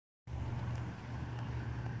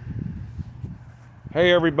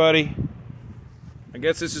Hey everybody, I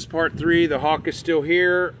guess this is part 3. The hawk is still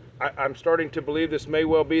here. I'm starting to believe this may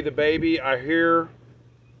well be the baby. I hear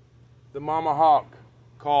the mama hawk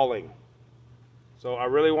calling. So I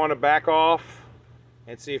really want to back off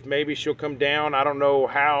and see if maybe she'll come down. I don't know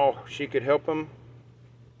how she could help him,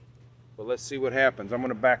 but let's see what happens. I'm going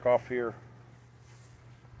to back off here.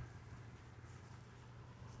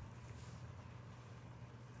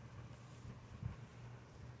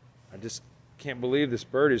 I just can't believe this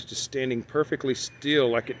bird is just standing perfectly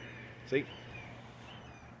still like it. See?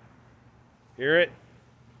 Hear it?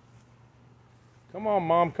 Come on,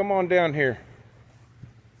 Mom, come on down here.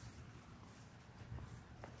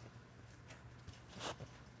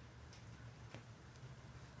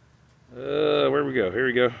 Where we go? Here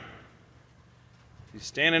we go. He's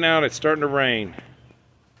standing out. It's starting to rain.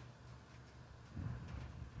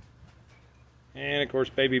 And of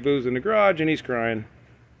course, baby Boo's in the garage and he's crying.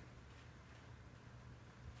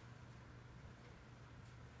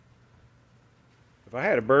 If I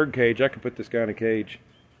had a bird cage, I could put this guy in a cage.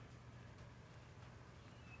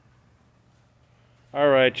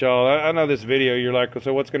 Alright, y'all, I know this video, you're like,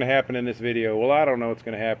 so what's going to happen in this video? Well, I don't know what's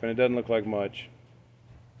going to happen. It doesn't look like much.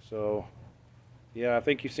 So, yeah, I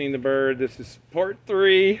think you've seen the bird. This is part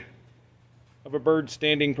 3 of a bird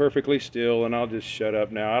standing perfectly still, and I'll just shut up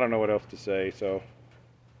now. I don't know what else to say, so.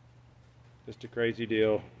 Just a crazy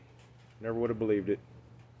deal. Never would have believed it.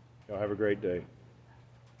 Y'all have a great day.